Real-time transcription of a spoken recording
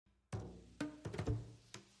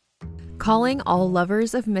Calling all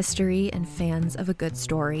lovers of mystery and fans of a good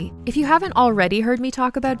story. If you haven't already heard me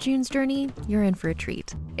talk about June's Journey, you're in for a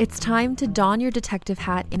treat. It's time to don your detective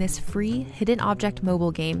hat in this free hidden object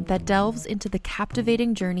mobile game that delves into the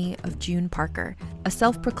captivating journey of June Parker, a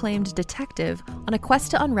self-proclaimed detective on a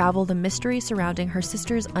quest to unravel the mystery surrounding her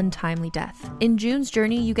sister's untimely death. In June's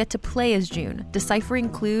Journey, you get to play as June, deciphering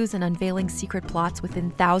clues and unveiling secret plots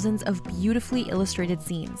within thousands of beautifully illustrated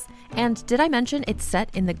scenes. And did I mention it's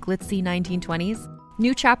set in the glitzy 1920s?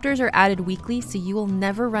 New chapters are added weekly, so you will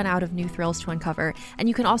never run out of new thrills to uncover, and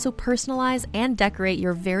you can also personalize and decorate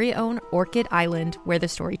your very own Orchid Island where the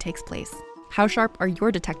story takes place. How sharp are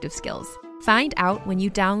your detective skills? Find out when you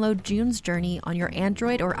download June's Journey on your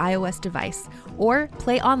Android or iOS device, or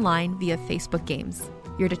play online via Facebook Games.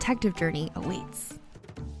 Your detective journey awaits.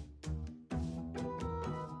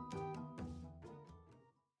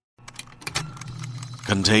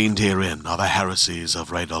 Contained herein are the heresies of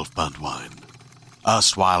Radolf Burntwine,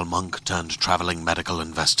 erstwhile monk turned traveling medical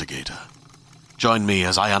investigator. Join me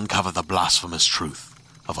as I uncover the blasphemous truth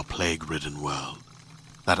of a plague-ridden world,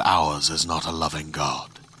 that ours is not a loving God,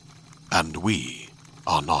 and we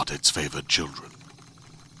are not its favored children.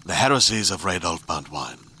 The heresies of Radolf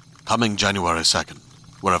Burntwine, coming January 2nd,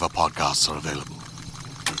 wherever podcasts are available.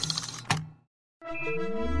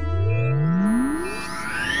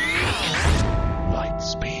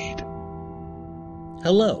 Lightspeed.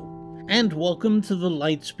 Hello, and welcome to the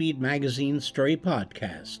Lightspeed Magazine Story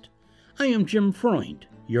Podcast. I am Jim Freund,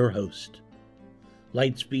 your host.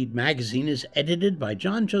 Lightspeed Magazine is edited by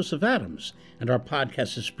John Joseph Adams, and our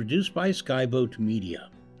podcast is produced by Skyboat Media.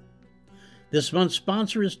 This month's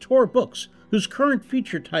sponsor is Tor Books, whose current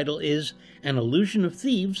feature title is An Illusion of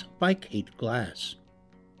Thieves by Kate Glass.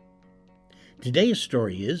 Today's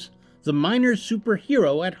story is The Minor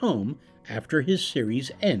Superhero at Home After His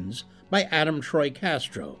Series Ends by Adam Troy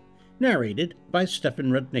Castro, narrated by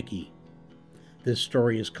Stefan Rudnicki. This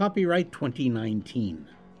story is copyright 2019.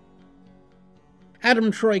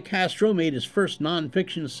 Adam Troy Castro made his first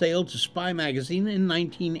nonfiction sale to Spy magazine in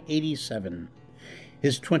 1987.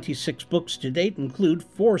 His 26 books to date include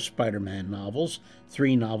 4 Spider-Man novels,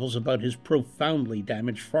 3 novels about his profoundly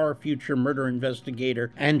damaged far-future murder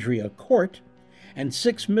investigator Andrea Court, and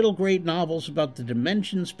 6 middle-grade novels about the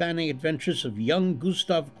dimension-spanning adventures of young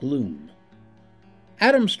Gustav Gloom.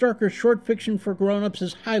 Adam Starker's short fiction for grown-ups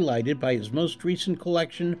is highlighted by his most recent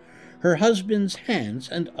collection, Her Husband's Hands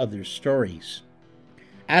and Other Stories.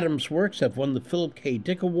 Adam's works have won the Philip K.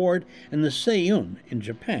 Dick Award and the Seiyun in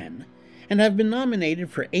Japan, and have been nominated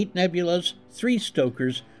for 8 Nebulas, 3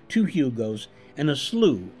 Stokers, 2 Hugos, and a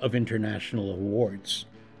slew of international awards.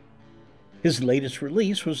 His latest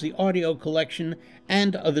release was the audio collection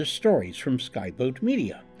And Other Stories from Skyboat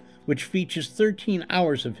Media, which features 13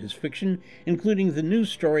 hours of his fiction, including the new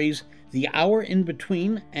stories The Hour in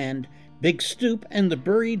Between and Big Stoop and the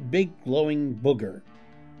Buried Big Glowing Booger.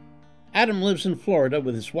 Adam lives in Florida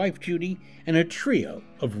with his wife Judy and a trio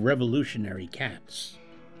of revolutionary cats.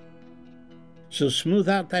 So smooth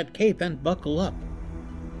out that cape and buckle up.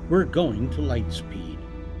 We're going to Lightspeed.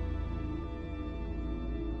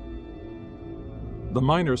 The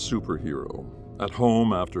Minor Superhero, At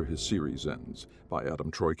Home After His Series Ends, by Adam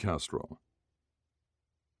Troy Castro.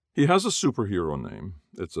 He has a superhero name.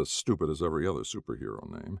 It's as stupid as every other superhero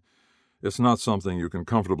name. It's not something you can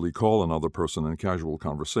comfortably call another person in casual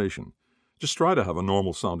conversation. Just try to have a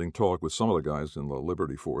normal-sounding talk with some of the guys in the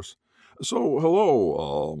Liberty Force. So,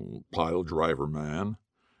 hello, pile driver man.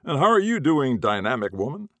 And how are you doing, dynamic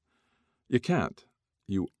woman? You can't.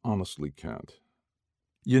 You honestly can't.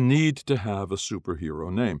 You need to have a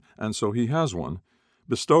superhero name, and so he has one,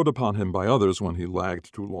 bestowed upon him by others when he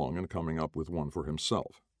lagged too long in coming up with one for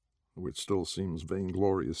himself, which still seems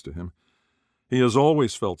vainglorious to him. He has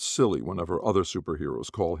always felt silly whenever other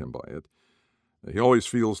superheroes call him by it. He always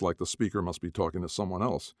feels like the speaker must be talking to someone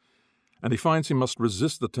else, and he finds he must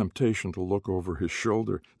resist the temptation to look over his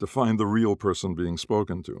shoulder to find the real person being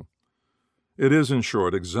spoken to. It is, in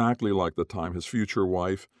short, exactly like the time his future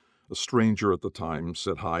wife, a stranger at the time,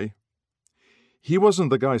 said hi. He wasn't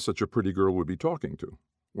the guy such a pretty girl would be talking to.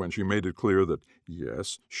 When she made it clear that,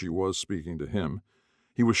 yes, she was speaking to him,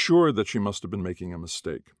 he was sure that she must have been making a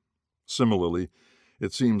mistake. Similarly,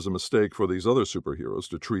 it seems a mistake for these other superheroes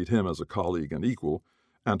to treat him as a colleague and equal,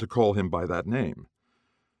 and to call him by that name.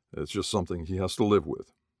 It's just something he has to live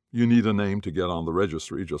with. You need a name to get on the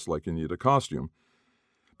registry, just like you need a costume.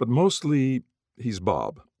 But mostly, he's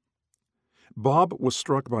Bob. Bob was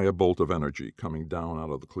struck by a bolt of energy coming down out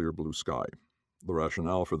of the clear blue sky. The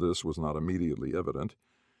rationale for this was not immediately evident.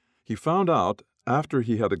 He found out after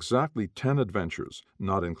he had exactly 10 adventures,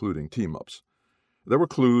 not including team-ups. There were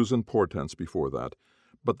clues and portents before that,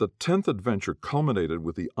 but the 10th adventure culminated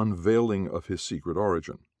with the unveiling of his secret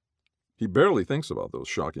origin. He barely thinks about those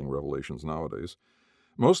shocking revelations nowadays,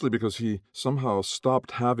 mostly because he somehow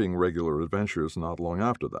stopped having regular adventures not long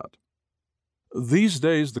after that. These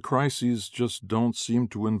days, the crises just don't seem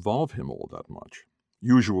to involve him all that much.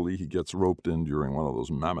 Usually he gets roped in during one of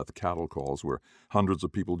those mammoth cattle calls where hundreds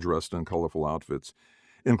of people dressed in colorful outfits,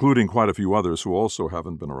 including quite a few others who also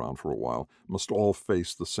haven't been around for a while, must all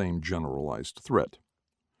face the same generalized threat.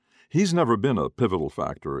 He's never been a pivotal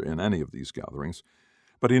factor in any of these gatherings,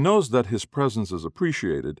 but he knows that his presence is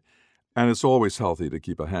appreciated, and it's always healthy to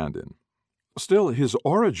keep a hand in. Still, his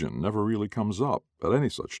origin never really comes up at any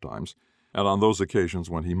such times, and on those occasions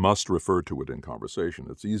when he must refer to it in conversation,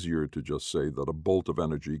 it's easier to just say that a bolt of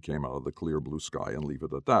energy came out of the clear blue sky and leave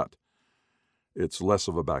it at that. It's less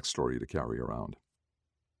of a backstory to carry around.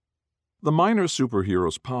 The minor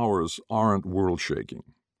superhero's powers aren't world-shaking.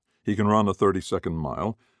 He can run a 30-second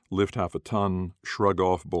mile, lift half a ton, shrug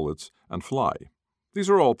off bullets, and fly. These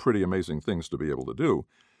are all pretty amazing things to be able to do,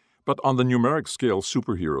 but on the numeric scale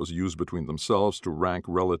superheroes use between themselves to rank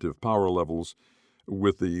relative power levels,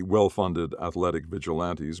 with the well-funded athletic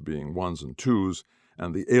vigilantes being 1s and 2s,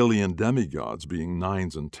 and the alien demigods being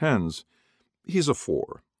 9s and 10s, he's a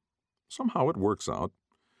 4. Somehow it works out.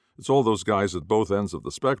 It's all those guys at both ends of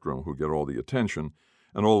the spectrum who get all the attention,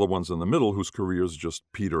 and all the ones in the middle whose careers just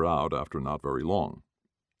peter out after not very long.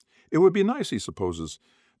 It would be nice, he supposes,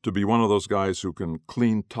 to be one of those guys who can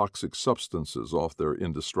clean toxic substances off their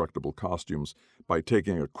indestructible costumes by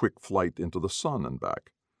taking a quick flight into the sun and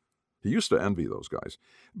back. He used to envy those guys,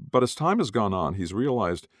 but as time has gone on, he's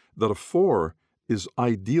realized that a 4 is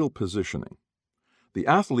ideal positioning. The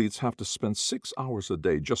athletes have to spend 6 hours a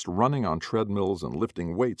day just running on treadmills and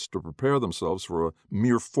lifting weights to prepare themselves for a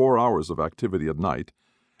mere 4 hours of activity at night,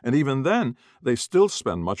 and even then they still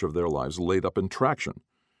spend much of their lives laid up in traction.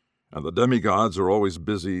 And the demigods are always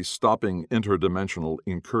busy stopping interdimensional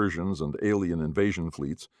incursions and alien invasion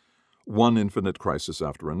fleets, one infinite crisis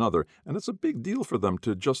after another, and it's a big deal for them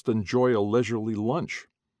to just enjoy a leisurely lunch.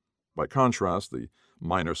 By contrast, the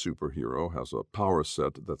minor superhero has a power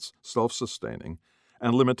set that's self-sustaining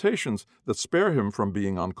and limitations that spare him from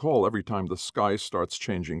being on call every time the sky starts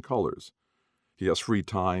changing colors. He has free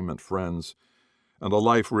time and friends, and a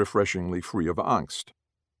life refreshingly free of angst.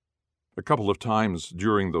 A couple of times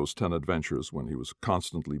during those 10 adventures when he was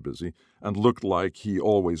constantly busy and looked like he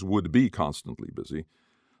always would be constantly busy,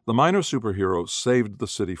 the minor superhero saved the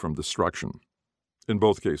city from destruction. In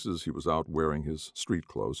both cases, he was out wearing his street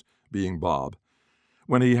clothes, being Bob,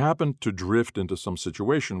 when he happened to drift into some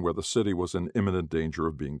situation where the city was in imminent danger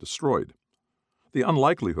of being destroyed. The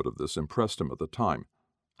unlikelihood of this impressed him at the time.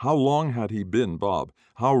 How long had he been Bob?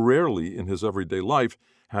 How rarely in his everyday life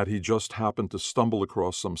had he just happened to stumble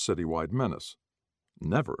across some citywide menace?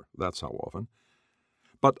 Never, that's how often.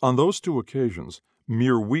 But on those 2 occasions,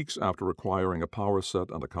 mere weeks after acquiring a power set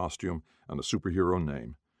and a costume and a superhero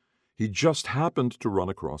name, he just happened to run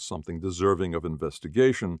across something deserving of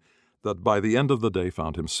investigation that by the end of the day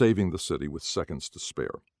found him saving the city with seconds to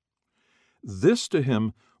spare. This to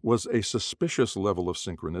him was a suspicious level of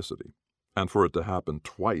synchronicity, and for it to happen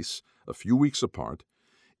twice, a few weeks apart,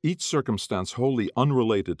 each circumstance wholly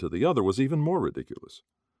unrelated to the other, was even more ridiculous.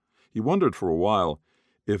 He wondered for a while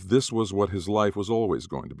if this was what his life was always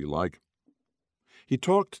going to be like. He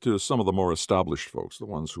talked to some of the more established folks, the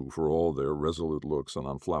ones who, for all their resolute looks and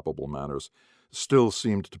unflappable manners, still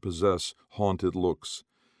seemed to possess haunted looks,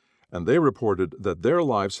 and they reported that their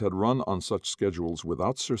lives had run on such schedules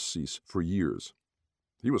without surcease for years.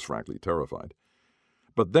 He was frankly terrified.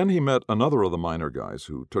 But then he met another of the minor guys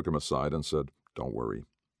who took him aside and said, "Don't worry.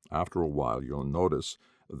 After a while, you'll notice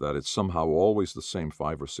that it's somehow always the same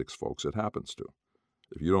 5 or 6 folks it happens to.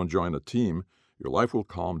 If you don't join a team, your life will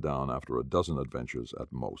calm down after a dozen adventures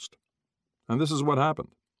at most." And this is what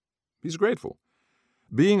happened. He's grateful.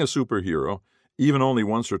 Being a superhero, even only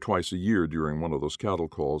once or twice a year during one of those cattle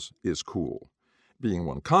calls, is cool. Being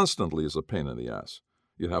one constantly is a pain in the ass.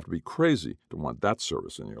 You'd have to be crazy to want that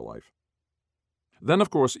service in your life. Then, of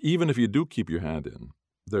course, even if you do keep your hand in,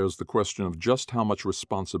 there's the question of just how much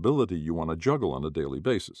responsibility you want to juggle on a daily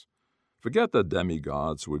basis. Forget the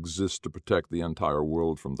demigods who exist to protect the entire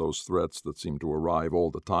world from those threats that seem to arrive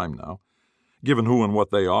all the time now. Given who and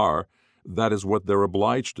what they are, that is what they're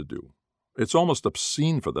obliged to do. It's almost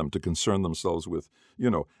obscene for them to concern themselves with,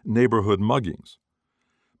 neighborhood muggings.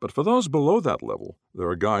 But for those below that level, there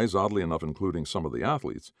are guys, oddly enough including some of the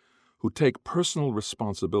athletes, who take personal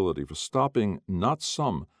responsibility for stopping not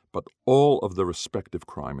some, but all of the respective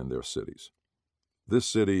crime in their cities. This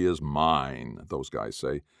city is mine, those guys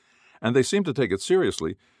say, and they seem to take it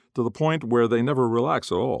seriously to the point where they never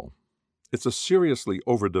relax at all. It's a seriously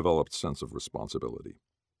overdeveloped sense of responsibility.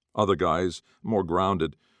 Other guys, more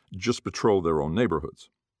grounded, just patrol their own neighborhoods.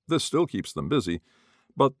 This still keeps them busy,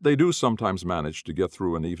 but they do sometimes manage to get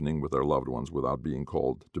through an evening with their loved ones without being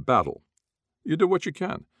called to battle. You do what you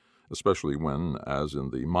can, especially when, as in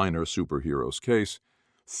the minor superhero's case,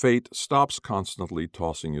 fate stops constantly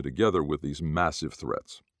tossing you together with these massive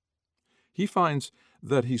threats. He finds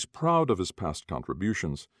that he's proud of his past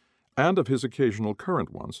contributions and of his occasional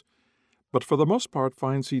current ones, but for the most part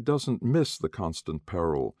finds he doesn't miss the constant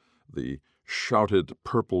peril, the shouted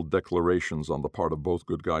purple declarations on the part of both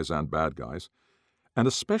good guys and bad guys, and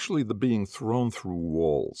especially the being thrown through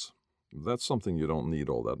walls. That's something you don't need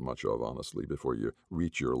all that much of, honestly, before you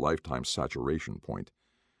reach your lifetime saturation point.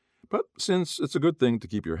 But since it's a good thing to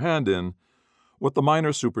keep your hand in, what the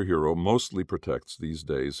minor superhero mostly protects these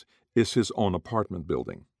days is his own apartment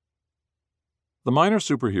building. The minor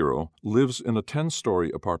superhero lives in a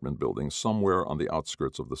 10-story apartment building somewhere on the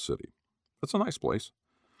outskirts of the city. It's a nice place,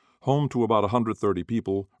 home to about 130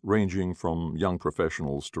 people, ranging from young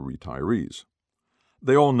professionals to retirees.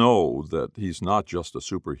 They all know that he's not just a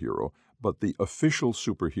superhero, but the official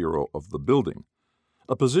superhero of the building,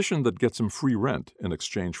 a position that gets him free rent in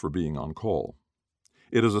exchange for being on call.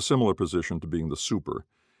 It is a similar position to being the super,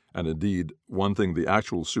 and indeed, one thing the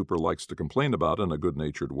actual super likes to complain about in a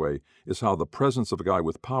good-natured way is how the presence of a guy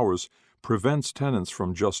with powers prevents tenants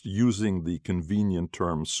from just using the convenient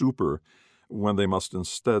term super when they must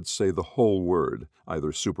instead say the whole word,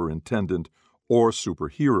 either superintendent or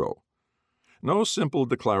superhero. No simple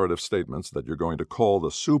declarative statements that you're going to call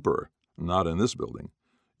the super, not in this building.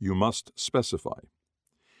 You must specify.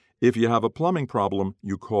 If you have a plumbing problem,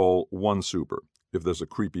 you call one super. If there's a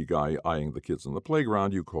creepy guy eyeing the kids on the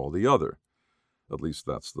playground, you call the other. At least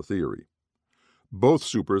that's the theory. Both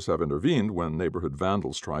supers have intervened when neighborhood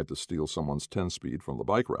vandals tried to steal someone's 10-speed from the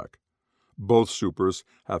bike rack. Both supers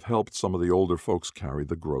have helped some of the older folks carry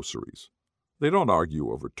the groceries. They don't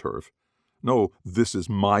argue over turf. No, this is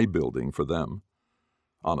my building for them.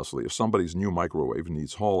 Honestly, if somebody's new microwave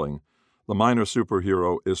needs hauling, the minor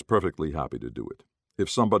superhero is perfectly happy to do it. If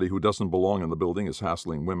somebody who doesn't belong in the building is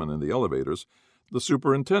hassling women in the elevators, the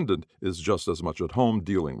superintendent is just as much at home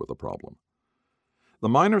dealing with the problem. The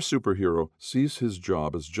minor superhero sees his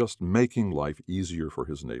job as just making life easier for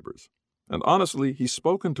his neighbors. And honestly, he's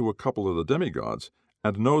spoken to a couple of the demigods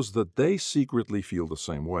and knows that they secretly feel the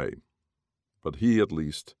same way. But he, at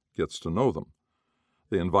least, gets to know them.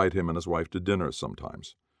 They invite him and his wife to dinner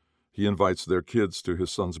sometimes. He invites their kids to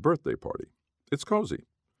his son's birthday party. It's cozy.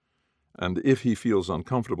 And if he feels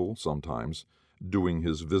uncomfortable sometimes doing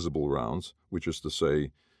his visible rounds, which is to say,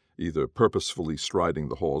 either purposefully striding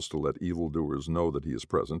the halls to let evildoers know that he is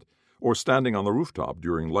present, or standing on the rooftop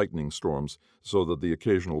during lightning storms so that the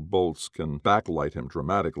occasional bolts can backlight him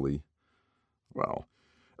dramatically, well,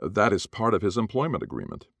 that is part of his employment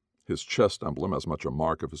agreement, his chest emblem as much a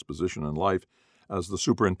mark of his position in life as the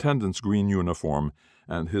superintendent's green uniform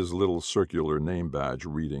and his little circular name badge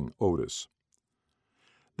reading Otis.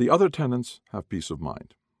 The other tenants have peace of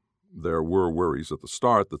mind. There were worries at the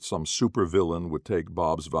start that some supervillain would take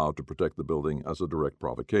Bob's vow to protect the building as a direct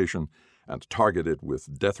provocation and target it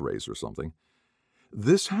with death rays or something.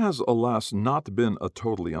 This has, alas, not been a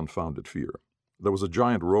totally unfounded fear. There was a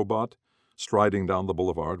giant robot striding down the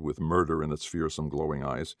boulevard with murder in its fearsome glowing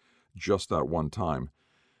eyes just that one time.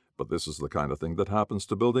 But this is the kind of thing that happens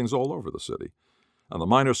to buildings all over the city. And the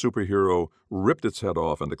minor superhero ripped its head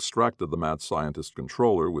off and extracted the mad scientist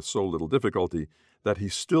controller with so little difficulty that he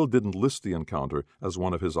still didn't list the encounter as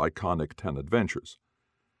one of his iconic 10 adventures.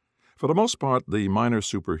 For the most part, the minor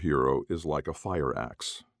superhero is like a fire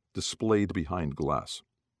axe, displayed behind glass.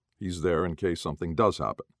 He's there in case something does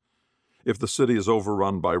happen. If the city is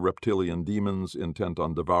overrun by reptilian demons intent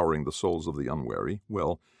on devouring the souls of the unwary,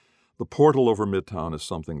 well, the portal over Midtown is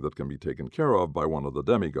something that can be taken care of by one of the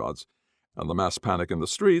demigods, and the mass panic in the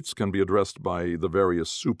streets can be addressed by the various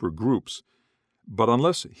super groups. But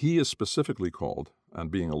unless he is specifically called, and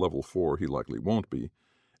being a level 4 he likely won't be,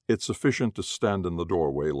 it's sufficient to stand in the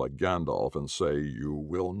doorway like Gandalf and say, "You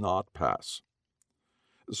will not pass."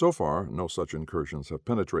 So far, no such incursions have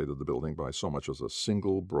penetrated the building by so much as a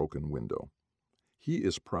single broken window. He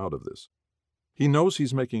is proud of this. He knows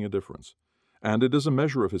he's making a difference, and it is a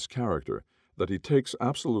measure of his character that he takes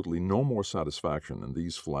absolutely no more satisfaction in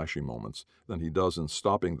these flashy moments than he does in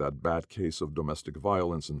stopping that bad case of domestic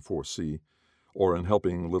violence in 4C or in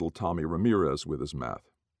helping little Tommy Ramirez with his math.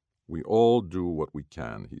 We all do what we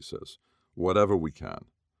can, he says, whatever we can.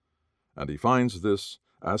 And he finds this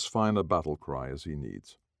as fine a battle cry as he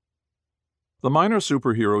needs. The minor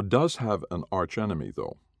superhero does have an archenemy,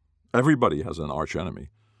 though. Everybody has an archenemy,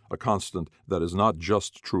 a constant that is not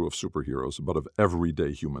just true of superheroes, but of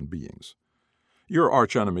everyday human beings. Your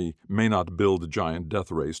archenemy may not build giant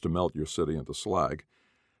death rays to melt your city into slag,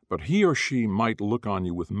 but he or she might look on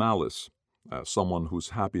you with malice, as someone whose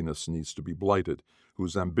happiness needs to be blighted,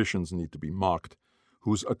 whose ambitions need to be mocked,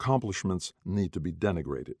 whose accomplishments need to be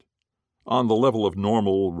denigrated. On the level of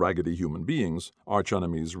normal, raggedy human beings,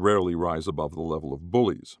 archenemies rarely rise above the level of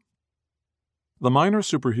bullies. The minor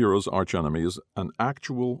superhero's archenemy is an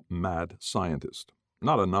actual mad scientist.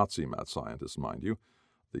 Not a Nazi mad scientist, mind you.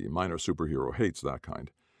 The minor superhero hates that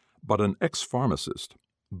kind. But an ex-pharmacist,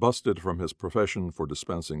 busted from his profession for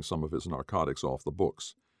dispensing some of his narcotics off the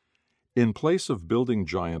books. In place of building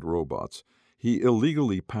giant robots, he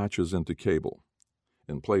illegally patches into cable.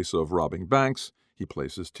 In place of robbing banks, he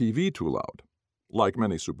places TV too loud. Like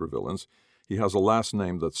many supervillains, he has a last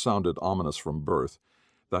name that sounded ominous from birth,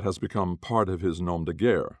 that has become part of his nom de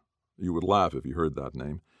guerre. You would laugh if you heard that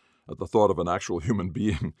name, at the thought of an actual human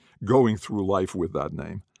being going through life with that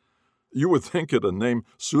name. You would think it a name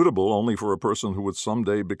suitable only for a person who would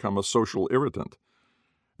someday become a social irritant.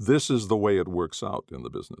 This is the way it works out in the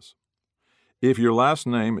business. If your last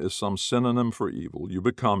name is some synonym for evil, you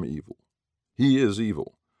become evil. He is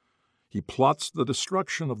evil. He plots the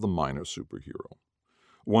destruction of the minor superhero.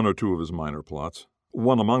 One or two of his minor plots,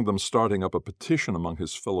 one among them starting up a petition among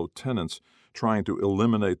his fellow tenants trying to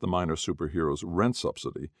eliminate the minor superhero's rent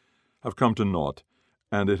subsidy, have come to naught,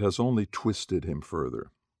 and it has only twisted him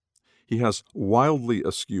further. He has wildly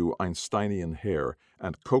askew Einsteinian hair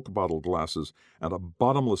and Coke bottle glasses and a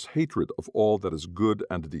bottomless hatred of all that is good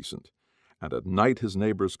and decent. And at night his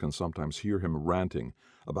neighbors can sometimes hear him ranting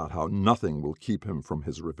about how nothing will keep him from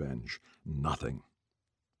his revenge. Nothing.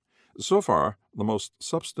 So far, the most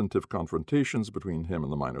substantive confrontations between him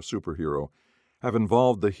and the minor superhero have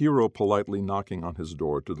involved the hero politely knocking on his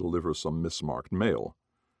door to deliver some mismarked mail.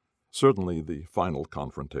 Certainly the final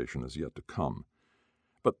confrontation is yet to come.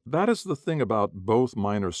 But that is the thing about both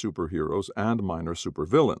minor superheroes and minor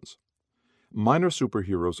supervillains. Minor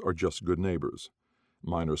superheroes are just good neighbors.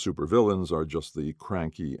 Minor supervillains are just the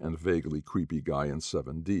cranky and vaguely creepy guy in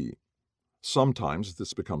 7D. Sometimes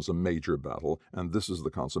this becomes a major battle, and this is the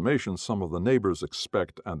consummation some of the neighbors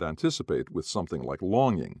expect and anticipate with something like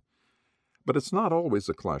longing. But it's not always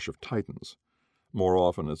a clash of titans. More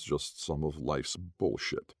often it's just some of life's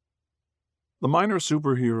bullshit. The minor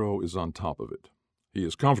superhero is on top of it. He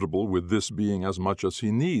is comfortable with this being as much as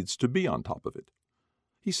he needs to be on top of it.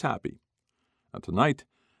 He's happy. And tonight,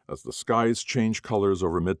 as the skies change colors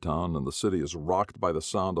over Midtown and the city is rocked by the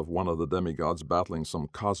sound of one of the demigods battling some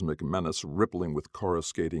cosmic menace rippling with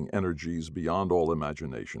coruscating energies beyond all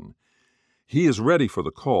imagination, he is ready for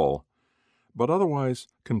the call, but otherwise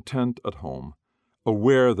content at home,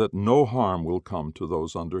 aware that no harm will come to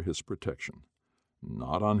those under his protection.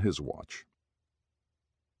 Not on his watch.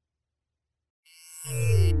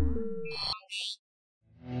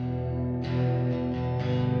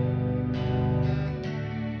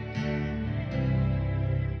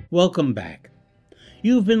 Welcome back.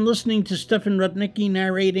 You've been listening to Stefan Rudnicki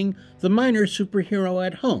narrating The Minor Superhero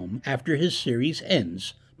at Home After His Series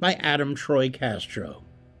Ends by Adam Troy Castro.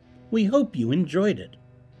 We hope you enjoyed it.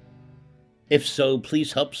 If so,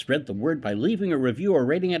 please help spread the word by leaving a review or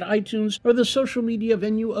rating at iTunes or the social media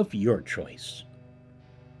venue of your choice.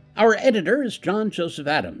 Our editor is John Joseph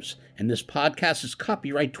Adams, and this podcast is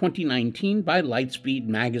copyright 2019 by Lightspeed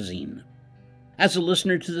Magazine. As a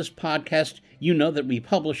listener to this podcast, you know that we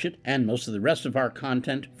publish it and most of the rest of our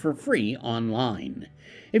content for free online.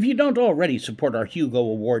 If you don't already support our Hugo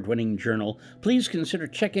Award-winning journal, please consider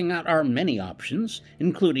checking out our many options,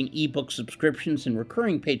 including ebook subscriptions and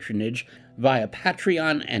recurring patronage via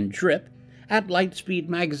Patreon and Drip at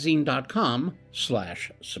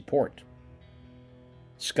lightspeedmagazine.com/support.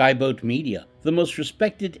 Skyboat Media, the most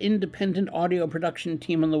respected independent audio production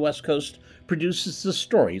team on the West Coast, produces the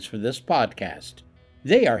stories for this podcast.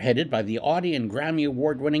 They are headed by the Audie and Grammy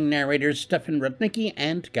Award-winning narrators Stefan Rudnicki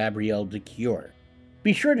and Gabrielle DeCure.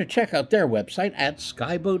 Be sure to check out their website at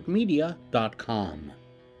skyboatmedia.com.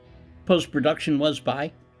 Post-production was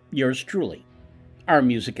by yours truly. Our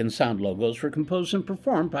music and sound logos were composed and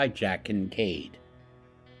performed by Jack Kincaid.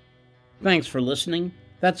 Thanks for listening.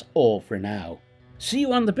 That's all for now. See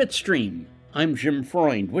you on the Bitstream. I'm Jim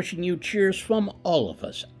Freund, wishing you cheers from all of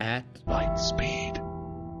us at Lightspeed.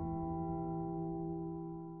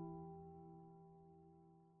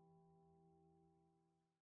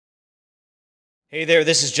 Hey there,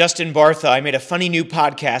 this is Justin Bartha. I made a funny new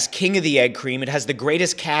podcast, King of the Egg Cream. It has the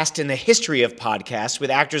greatest cast in the history of podcasts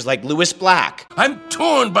with actors like Louis Black. I'm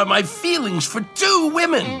torn by my feelings for two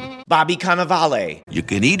women. Bobby Cannavale. You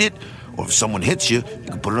can eat it, or if someone hits you, you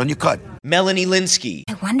can put it on your cut. Melanie Linsky.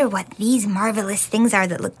 I wonder what these marvelous things are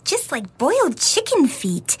that look just like boiled chicken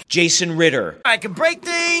feet. Jason Ritter. I can break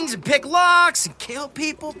things and pick locks and kill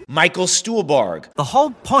people. Michael Stuhlbarg. The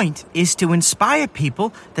whole point is to inspire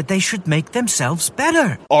people that they should make themselves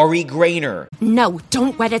better. Ari Grainer. No,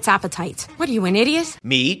 don't whet its appetite. What are you, an idiot?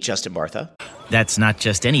 Me, Justin Bartha. That's not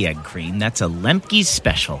just any egg cream, that's a Lemke's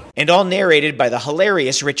special. And all narrated by the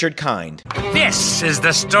hilarious Richard Kind. This is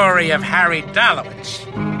the story of Harry Dalowitz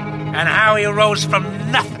and how he rose from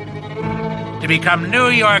nothing to become New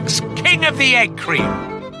York's King of the Egg Cream.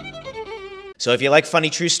 So if you like funny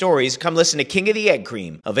true stories, come listen to King of the Egg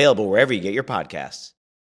Cream, available wherever you get your podcasts.